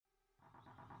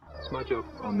It's my job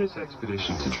on this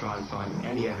expedition to try and find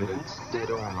any evidence, dead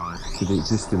or alive, to the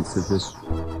existence of this.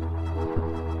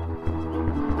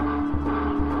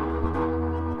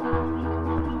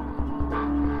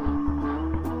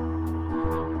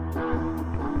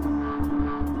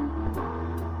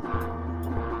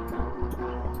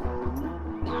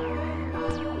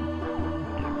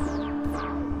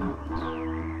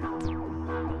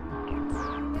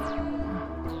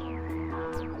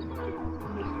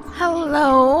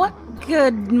 Hello,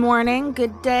 good morning,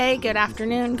 good day, good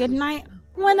afternoon, good night,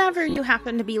 whenever you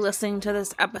happen to be listening to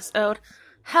this episode.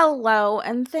 Hello,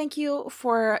 and thank you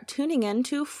for tuning in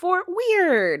to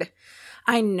FortWeird.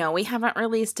 I know we haven't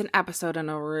released an episode in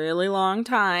a really long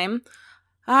time.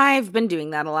 I've been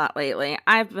doing that a lot lately.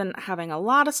 I've been having a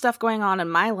lot of stuff going on in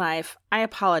my life. I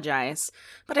apologize,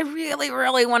 but I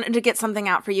really wanted to get something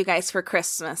out for you guys for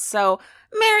Christmas. So,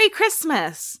 Merry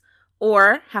Christmas!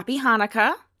 Or Happy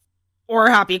Hanukkah! Or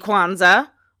Happy Kwanzaa,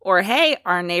 or hey,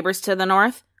 our neighbors to the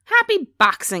north, Happy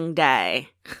Boxing Day.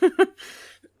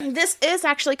 This is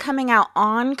actually coming out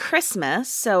on Christmas,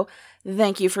 so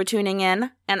thank you for tuning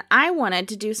in. And I wanted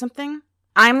to do something.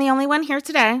 I'm the only one here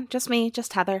today, just me,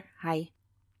 just Heather. Hi.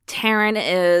 Taryn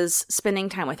is spending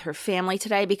time with her family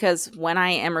today because when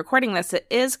I am recording this, it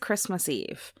is Christmas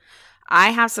Eve. I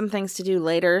have some things to do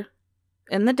later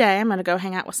in the day. I'm going to go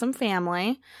hang out with some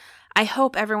family. I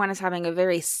hope everyone is having a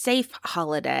very safe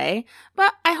holiday,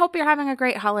 but I hope you're having a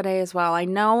great holiday as well. I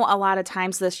know a lot of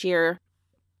times this year,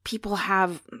 people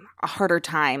have a harder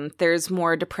time. There's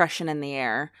more depression in the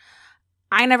air.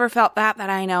 I never felt that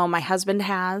I know my husband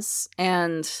has,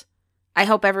 and I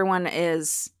hope everyone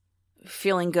is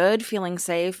feeling good, feeling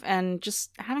safe, and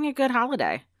just having a good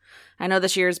holiday. I know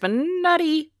this year's been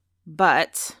nutty,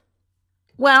 but...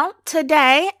 Well,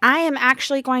 today I am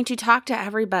actually going to talk to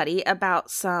everybody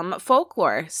about some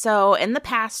folklore. So in the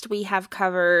past, we have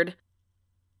covered,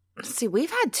 we've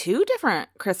had 2 different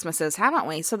Christmases, haven't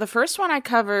we? So the first one I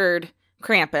covered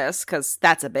Krampus, because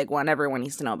that's a big one. Everyone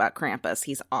needs to know about Krampus.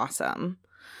 He's awesome.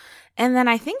 And then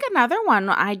I think another one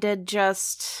I did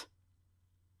just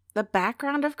the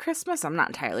background of Christmas. I'm not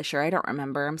entirely sure. I don't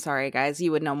remember. I'm sorry, guys.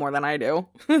 You would know more than I do.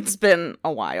 It's been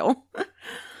a while.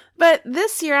 But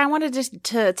this year, I wanted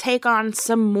to take on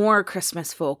some more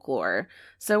Christmas folklore.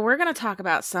 So we're going to talk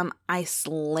about some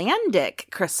Icelandic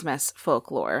Christmas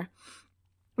folklore.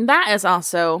 That is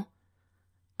also,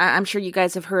 I'm sure you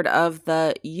guys have heard of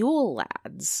the Yule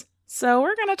Lads. So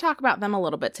we're going to talk about them a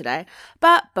little bit today.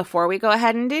 But before we go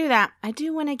ahead and do that, I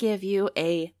do want to give you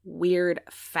a weird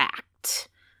fact.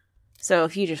 So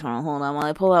if you just want to hold on while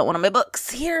I pull out one of my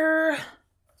books here...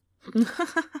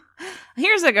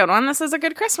 Here's a good one. This is a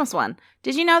good Christmas one.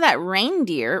 Did you know that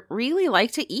reindeer really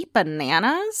like to eat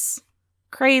bananas?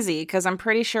 Crazy, because I'm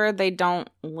pretty sure they don't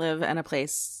live in a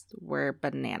place where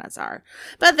bananas are.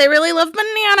 But they really love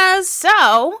bananas.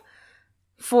 So,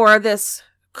 for this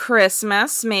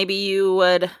Christmas, maybe you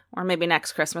would, or maybe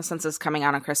next Christmas since it's coming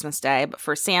out on Christmas Day, but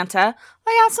for Santa,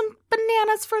 lay out some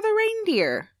bananas for the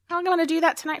reindeer. I'm going to do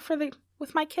that tonight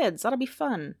with my kids. That'll be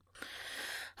fun.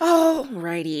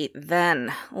 Alrighty,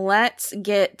 then, let's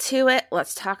get to it.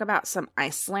 Let's talk about some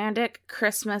Icelandic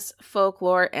Christmas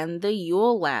folklore and the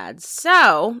Yule Lads.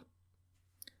 So,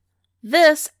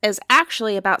 this is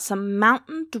actually about some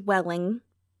mountain-dwelling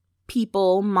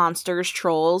people, monsters,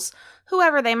 trolls,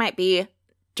 whoever they might be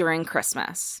during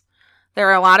Christmas. There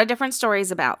are a lot of different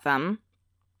stories about them,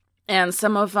 and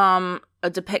some of them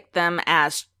depict them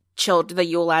as the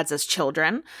Yule Lads as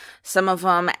children, some of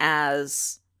them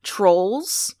as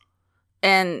trolls,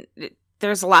 and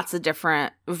there's lots of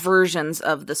different versions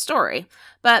of the story,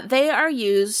 but they are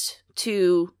used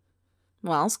to,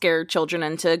 scare children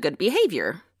into good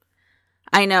behavior.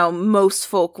 I know most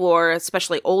folklore,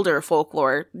 especially older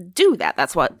folklore, do that.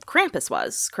 That's what Krampus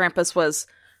was. Krampus was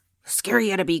scare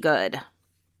you to be good.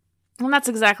 And that's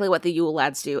exactly what the Yule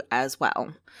Lads do as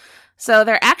well. So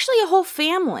they're actually a whole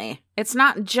family. It's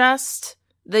not just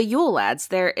the Yule Lads.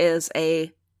 There is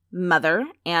a mother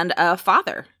and a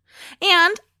father.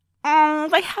 And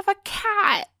they have a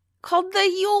cat called the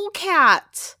Yule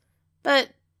Cat. But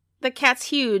the cat's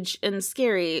huge and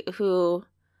scary who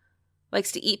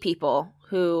likes to eat people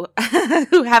who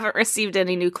who haven't received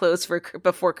any new clothes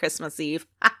before Christmas Eve.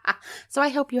 So I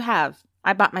hope you have.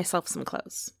 I bought myself some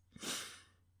clothes.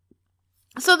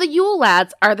 So the Yule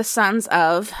Lads are the sons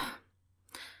of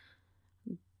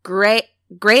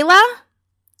Grayla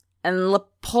and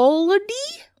Lepoldi.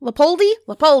 I'm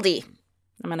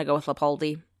going to go with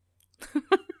Lepoldi.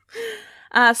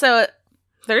 So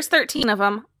there's 13 of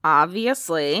them,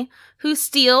 obviously, who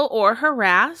steal or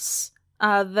harass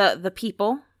the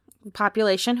people, the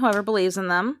population, whoever believes in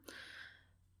them.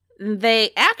 they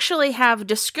actually have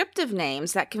descriptive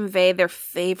names that convey their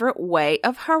favorite way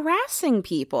of harassing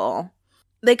people.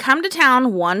 They come to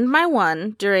town one by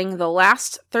one during the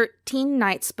last 13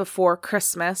 nights before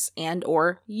Christmas and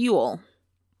or Yule.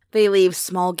 They leave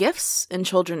small gifts in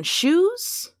children's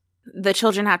shoes. The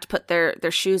children have to put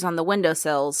their shoes on the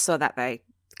windowsills so that they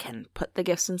can put the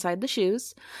gifts inside the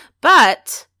shoes.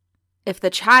 But if the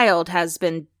child has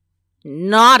been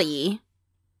naughty,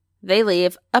 they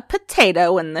leave a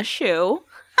potato in the shoe.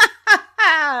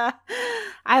 I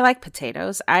like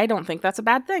potatoes. I don't think that's a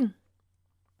bad thing.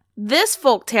 This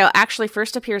folktale actually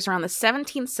first appears around the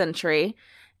 17th century,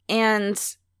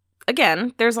 and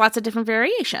again, there's lots of different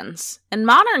variations. In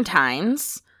modern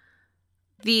times,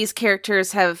 these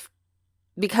characters have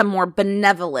become more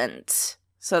benevolent,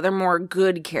 so they're more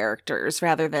good characters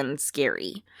rather than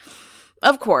scary.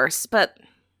 Of course, but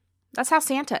that's how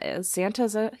Santa is.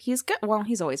 He's good. Well,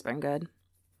 he's always been good.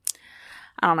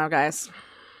 I don't know, guys.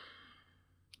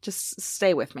 Just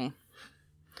stay with me.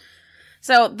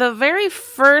 So, the very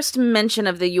first mention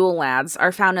of the Yule Lads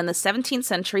are found in the 17th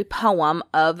century poem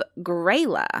of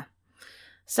Grela.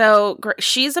 So,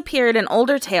 she's appeared in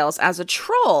older tales as a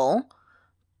troll,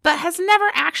 but has never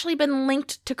actually been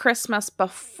linked to Christmas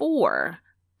before.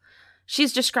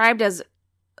 She's described as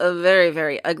a very,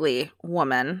 very ugly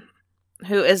woman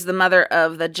who is the mother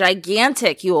of the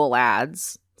gigantic Yule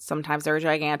Lads. Sometimes they're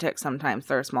gigantic, sometimes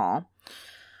they're small.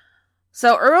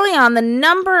 So early on, the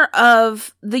number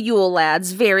of the Yule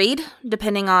Lads varied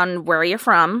depending on where you're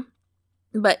from,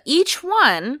 but each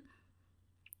one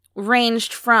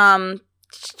ranged from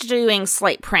doing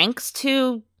slight pranks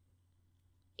to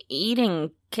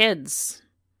eating kids.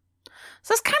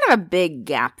 So it's kind of a big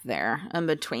gap there in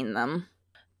between them.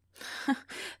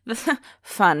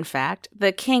 Fun fact,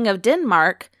 the King of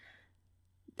Denmark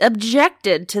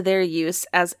objected to their use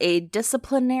as a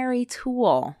disciplinary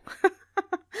tool.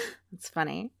 It's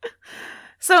funny.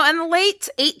 So in the late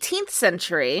 18th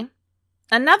century,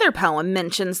 another poem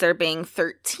mentions there being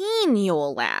 13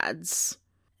 Yule Lads.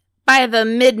 By the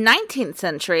mid-19th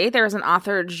century, there was an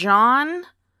author, John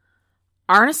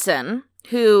Arneson,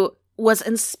 who was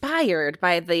inspired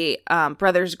by the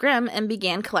Brothers Grimm and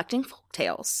began collecting folk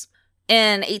tales.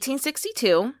 In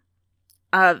 1862,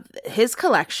 his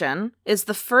collection is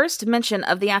the first mention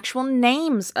of the actual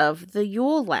names of the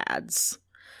Yule Lads.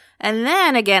 And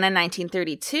then again in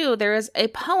 1932, there is a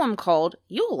poem called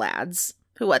Yule Lads,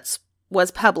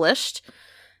 was published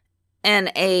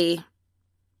in a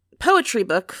poetry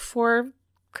book for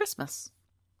Christmas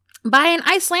by an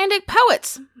Icelandic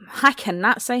poet. I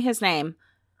cannot say his name.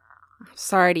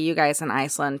 Sorry to you guys in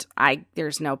Iceland.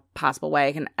 There's no possible way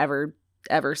I can ever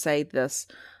say this.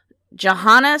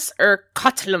 Johannes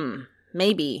Kotlum,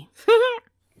 maybe.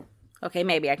 Okay,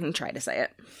 maybe I can try to say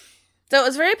it. So it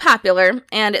was very popular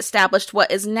and established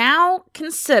what is now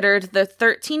considered the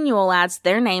 13 Yule Lads,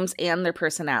 their names and their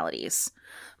personalities.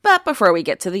 But before we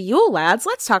get to the Yule Lads,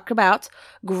 let's talk about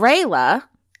Grela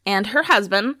and her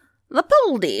husband,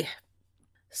 Lapildi.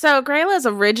 So Grela is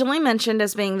originally mentioned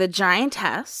as being the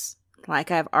giantess,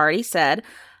 like I've already said,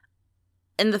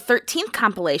 in the 13th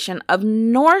compilation of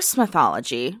Norse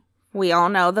mythology. We all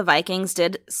know the Vikings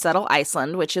did settle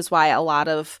Iceland, which is why a lot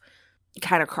of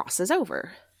kind of crosses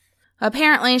over.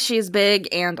 Apparently, she's big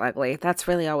and ugly. That's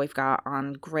really all we've got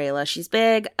on Grela. She's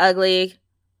big, ugly,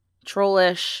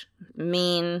 trollish,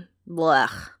 mean,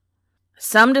 blech.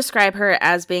 Some describe her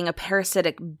as being a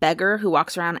parasitic beggar who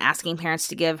walks around asking parents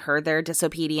to give her their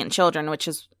disobedient children,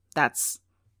 that's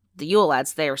the Yule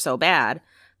Lads. They are so bad.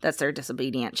 That's their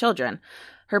disobedient children.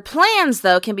 Her plans,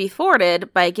 though, can be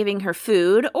thwarted by giving her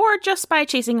food or just by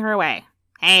chasing her away.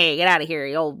 Hey, get out of here,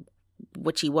 you old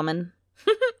witchy woman.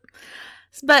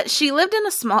 But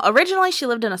originally she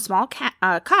lived in a small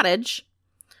cottage,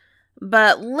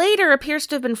 but later appears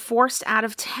to have been forced out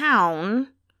of town,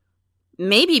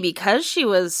 maybe because she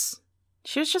was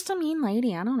just a mean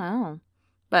lady, I don't know.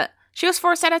 But she was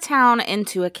forced out of town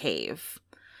into a cave.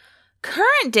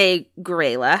 Current day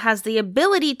Grela has the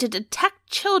ability to detect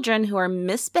children who are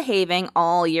misbehaving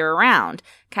all year round,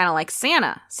 kind of like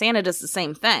Santa. Santa does the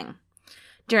same thing.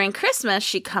 During Christmas,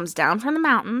 she comes down from the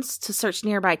mountains to search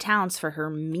nearby towns for her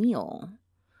meal.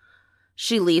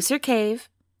 She leaves her cave,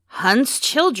 hunts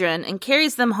children, and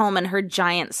carries them home in her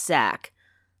giant sack.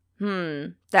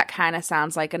 That kind of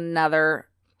sounds like another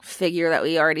figure that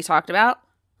we already talked about.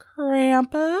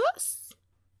 Krampus.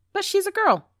 But she's a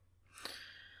girl.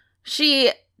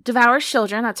 She devours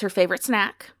children. That's her favorite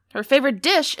snack. Her favorite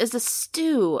dish is a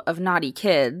stew of naughty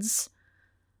kids.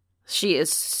 She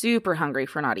is super hungry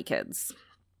for naughty kids.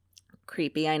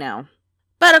 Creepy, I know.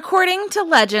 But according to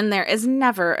legend, there is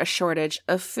never a shortage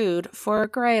of food for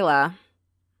Grayla.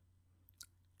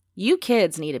 You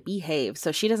kids need to behave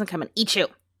so she doesn't come and eat you.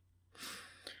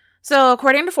 So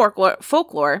according to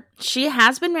folklore, she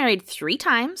has been married 3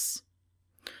 times.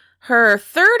 Her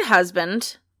third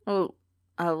husband,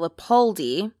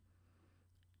 Leopoldi,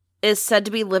 is said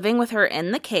to be living with her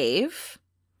in the cave.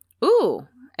 Ooh,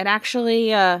 it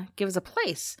actually gives a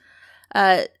place.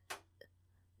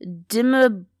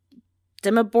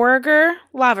 Dimmerborger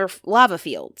lava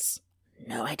fields.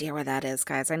 No idea where that is,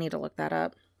 guys. I need to look that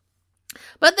up.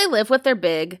 But they live with their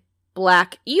big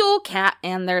black Yule cat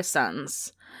and their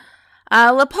sons.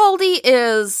 Leopoldi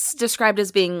is described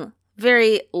as being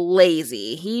very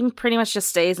lazy. He pretty much just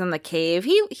stays in the cave.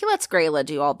 He lets Grayla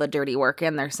do all the dirty work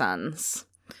and their sons.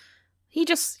 He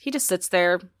just sits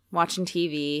there watching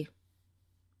TV.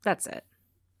 That's it.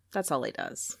 That's all he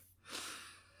does.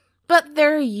 But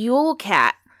their Yule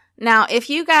cat. Now, if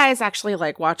you guys actually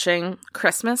like watching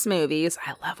Christmas movies,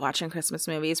 I love watching Christmas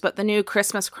movies, but the new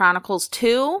Christmas Chronicles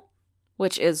 2,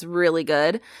 which is really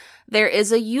good, there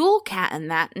is a Yule cat in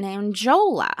that named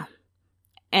Jola.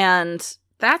 And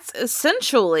that's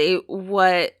essentially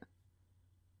what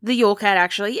the Yule cat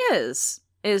actually is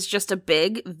just a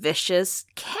big, vicious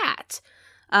cat.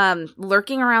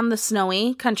 Lurking around the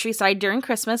snowy countryside during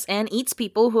Christmas and eats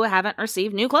people who haven't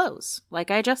received new clothes,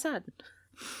 like I just said.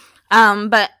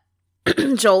 But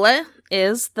Jola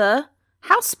is the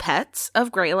house pet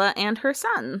of Grayla and her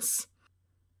sons.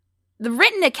 The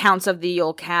written accounts of the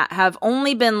Yule cat have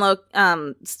only been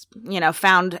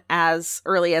found as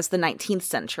early as the 19th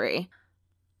century.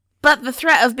 But the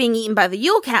threat of being eaten by the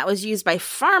Yule cat was used by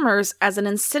farmers as an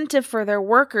incentive for their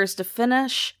workers to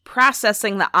finish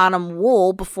processing the autumn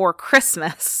wool before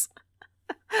Christmas.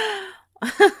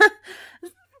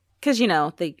 Because,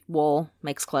 the wool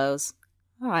makes clothes.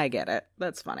 Oh, I get it.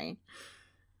 That's funny.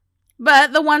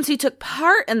 But the ones who took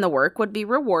part in the work would be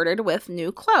rewarded with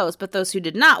new clothes, but those who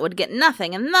did not would get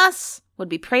nothing, and thus would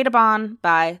be preyed upon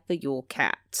by the Yule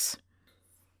cat.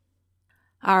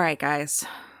 All right, guys.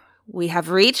 We have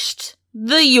reached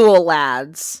the Yule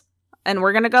Lads, and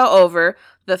we're going to go over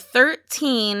the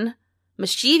 13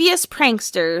 mischievous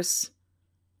pranksters,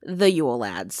 the Yule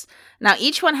Lads. Now,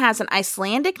 each one has an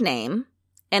Icelandic name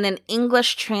and an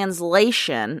English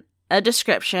translation, a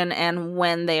description, and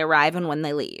when they arrive and when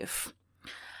they leave.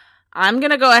 I'm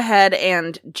going to go ahead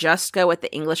and just go with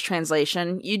the English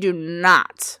translation. You do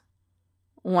not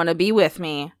want to be with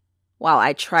me while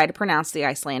I try to pronounce the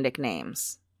Icelandic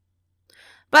names.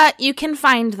 But you can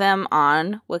find them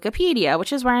on Wikipedia,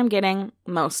 which is where I'm getting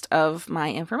most of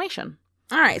my information.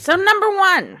 All right, so number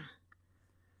 1.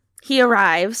 He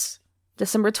arrives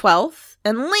December 12th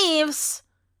and leaves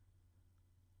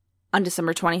on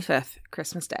December 25th,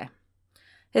 Christmas Day.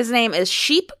 His name is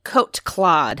Sheepcoat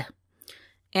Clod,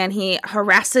 and he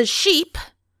harasses sheep,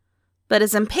 but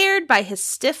is impaired by his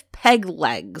stiff peg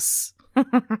legs.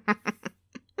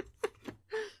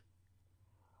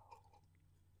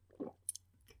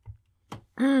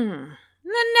 The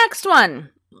next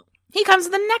one. He comes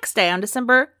the next day on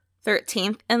December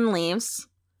 13th and leaves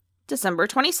December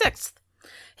 26th.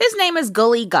 His name is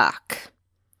Gully Gawk.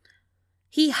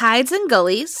 He hides in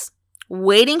gullies,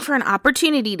 waiting for an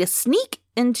opportunity to sneak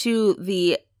into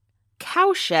the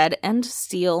cowshed and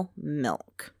steal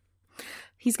milk.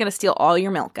 He's going to steal all your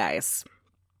milk, guys.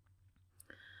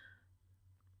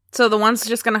 So the one's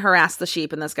just going to harass the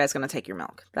sheep, and this guy's going to take your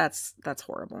milk. That's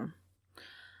horrible.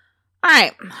 All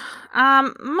right.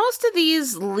 Most of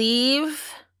these leave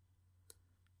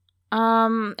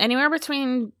anywhere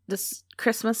between this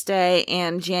Christmas Day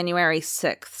and January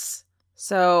 6th.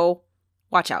 So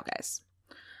watch out, guys.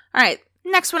 All right.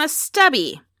 Next one is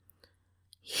Stubby.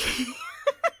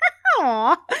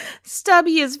 Aww.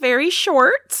 Stubby is very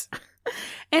short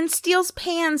and steals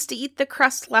pans to eat the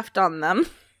crust left on them.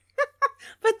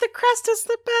 But the crust is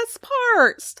the best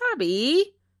part,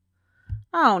 Stubby.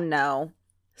 Oh no.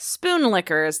 Spoon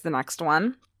Licker is the next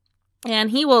one.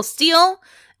 And he will steal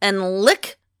and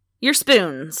lick your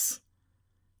spoons.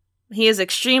 He is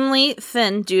extremely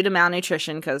thin due to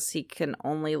malnutrition because he can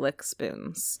only lick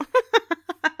spoons.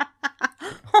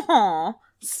 Aww,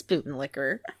 Spoon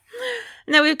Licker.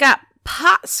 Now we've got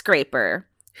Pot Scraper,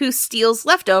 who steals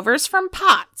leftovers from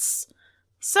pots.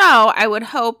 So I would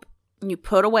hope you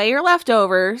put away your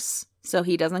leftovers so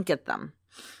he doesn't get them.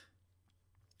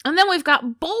 And then we've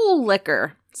got Bowl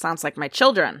Licker. Sounds like my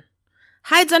children.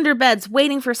 Hides under beds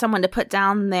waiting for someone to put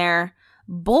down their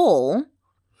bowl,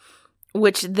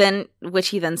 which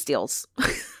he then steals.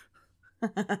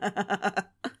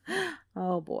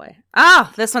 Oh boy.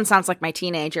 Oh, this one sounds like my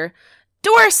teenager.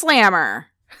 Door Slammer.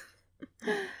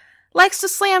 likes to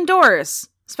slam doors,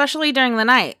 especially during the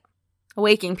night,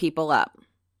 waking people up.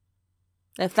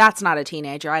 If that's not a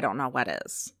teenager, I don't know what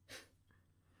is.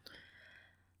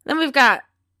 Then we've got,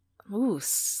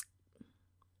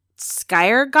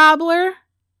 Skyer Gobbler.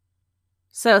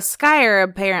 So Skyer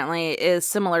apparently is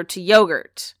similar to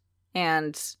yogurt.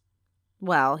 And,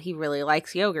 well, he really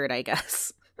likes yogurt, I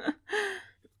guess.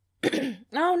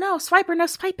 Oh no, Swiper, no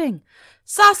swiping.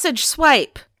 Sausage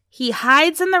Swipe. He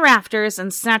hides in the rafters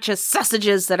and snatches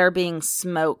sausages that are being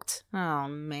smoked. Oh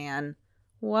man,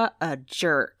 what a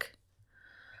jerk.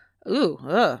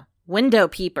 Window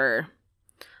Peeper.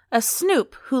 A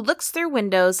snoop who looks through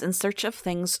windows in search of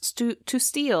things to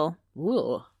steal.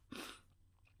 Ooh.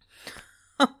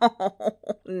 Oh,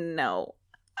 no.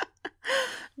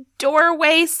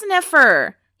 Doorway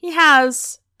Sniffer. He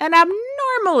has an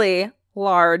abnormally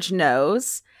large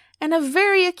nose and a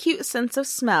very acute sense of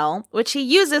smell, which he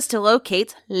uses to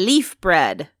locate leaf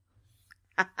bread.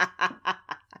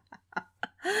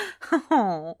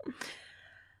 Oh.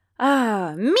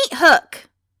 Meat Hook.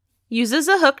 Uses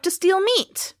a hook to steal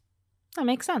meat. That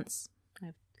makes sense.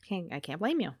 I can't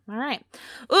blame you. All right.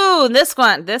 Ooh, this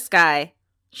guy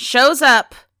shows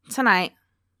up tonight,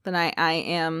 the night I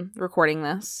am recording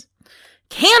this.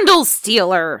 Candle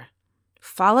Stealer.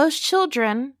 Follows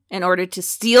children in order to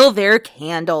steal their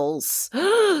candles.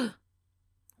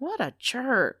 What a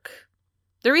jerk.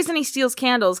 The reason he steals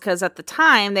candles because at the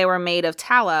time they were made of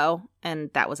tallow and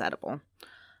that was edible.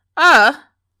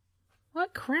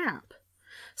 What crap.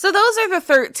 So those are the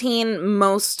 13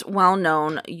 most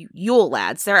well-known Yule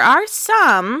Lads. There are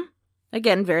some,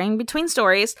 again, varying between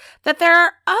stories, that there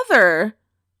are other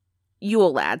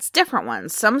Yule Lads, different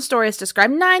ones. Some stories describe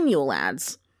 9 Yule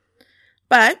Lads.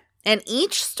 But in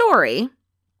each story,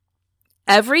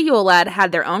 every Yule Lad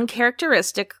had their own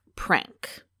characteristic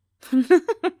prank.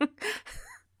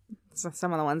 So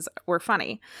some of the ones were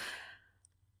funny.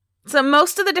 So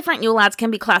most of the different Yule Lads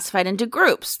can be classified into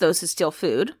groups. Those who steal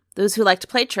food, those who like to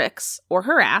play tricks or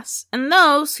harass, and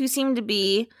those who seem to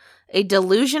be a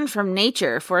delusion from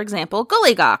nature. For example,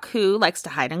 Gullygawk, who likes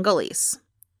to hide in gullies.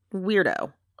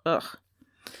 Weirdo. Ugh.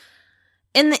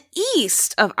 In the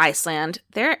east of Iceland,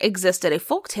 there existed a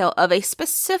folktale of a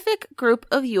specific group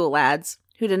of Yule Lads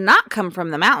who did not come from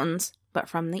the mountains, but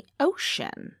from the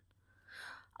ocean.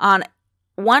 On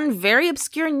one very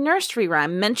obscure nursery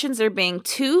rhyme mentions there being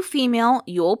 2 female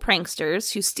Yule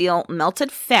pranksters who steal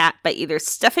melted fat by either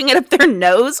stuffing it up their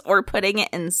nose or putting it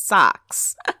in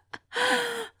socks.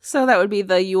 So that would be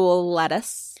the Yule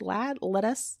Lassies.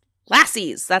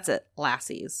 That's it.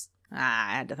 Lassies.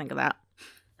 I had to think of that.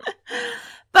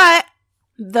 But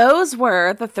those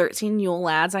were the 13 Yule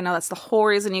Lads. I know that's the whole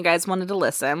reason you guys wanted to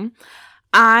listen.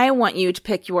 I want you to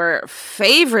pick your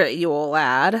favorite Yule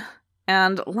Lad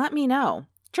and let me know.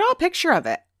 Draw a picture of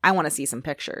it. I want to see some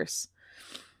pictures.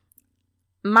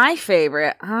 My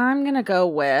favorite, I'm going to go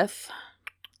with,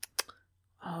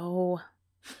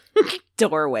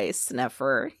 Doorway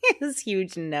Sniffer. His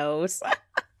huge nose.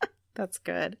 That's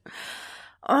good.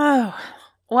 Oh,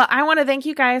 well, I want to thank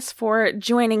you guys for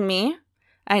joining me.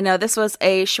 I know this was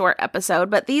a short episode,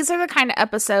 but these are the kind of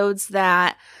episodes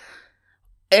that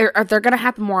they're going to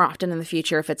happen more often in the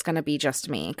future if it's going to be just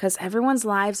me, because everyone's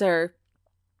lives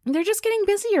they're just getting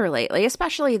busier lately,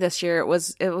 especially this year. It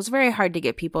was very hard to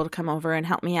get people to come over and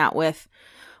help me out with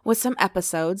some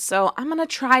episodes, so I'm going to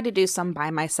try to do some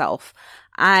by myself.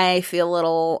 I feel a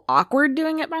little awkward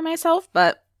doing it by myself,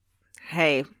 but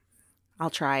hey,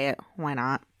 I'll try it. Why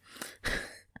not?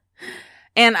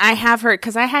 And I have heard,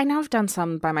 because I know I've done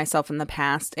some by myself in the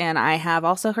past, and I have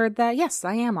also heard that, yes,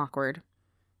 I am awkward.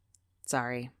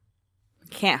 Sorry.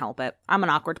 Can't help it. I'm an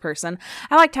awkward person.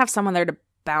 I like to have someone there to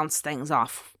bounce things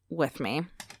off with me.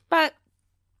 But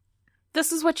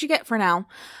this is what you get for now.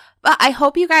 But I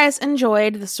hope you guys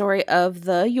enjoyed the story of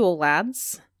the Yule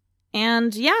Lads.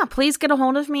 And yeah, please get a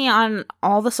hold of me on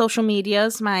all the social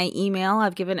medias. My email,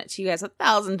 I've given it to you guys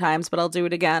 1,000 times, but I'll do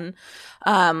it again.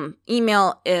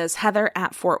 Email is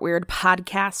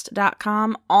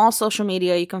heather@FortWeirdPodcast.com. All social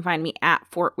media, you can find me at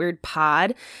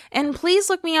FortWeirdPod. And please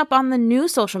look me up on the new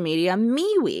social media,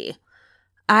 MeWe.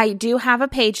 I do have a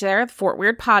page there, the Fort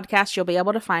Weird Podcast. You'll be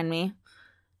able to find me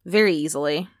very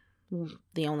easily.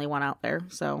 The only one out there,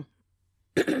 so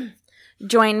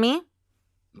join me.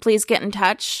 Please get in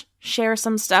touch. Share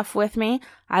some stuff with me.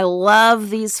 I love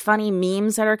these funny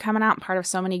memes that are coming out. I'm part of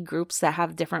so many groups that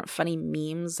have different funny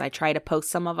memes. I try to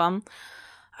post some of them.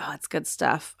 Oh, it's good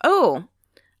stuff. Oh,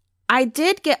 I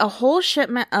did get a whole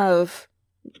shipment of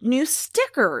new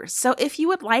stickers. So if you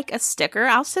would like a sticker,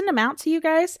 I'll send them out to you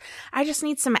guys. I just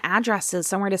need some addresses,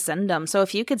 somewhere to send them. So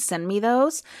if you could send me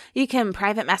those, you can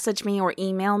private message me or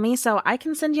email me so I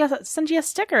can send you a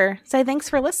sticker. Say thanks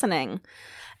for listening.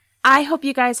 I hope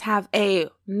you guys have a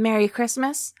Merry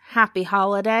Christmas, Happy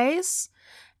Holidays,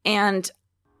 and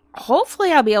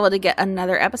hopefully I'll be able to get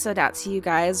another episode out to you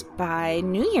guys by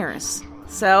New Year's.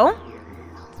 So,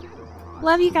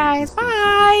 love you guys.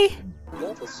 Bye!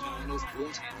 You're the smallest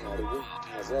volcano the world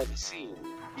has ever seen.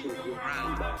 Keep your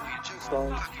grandma, you just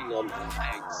fucking on the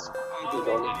eggs.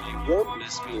 You won't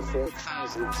miss me for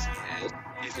 1,000 years.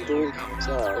 If it all comes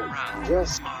out,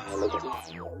 just smile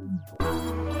again.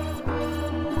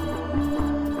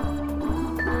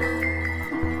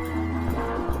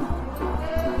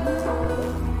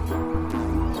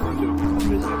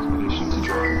 This expedition to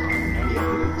try and find any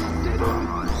evidence dead on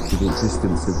arrival. The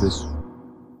existence of this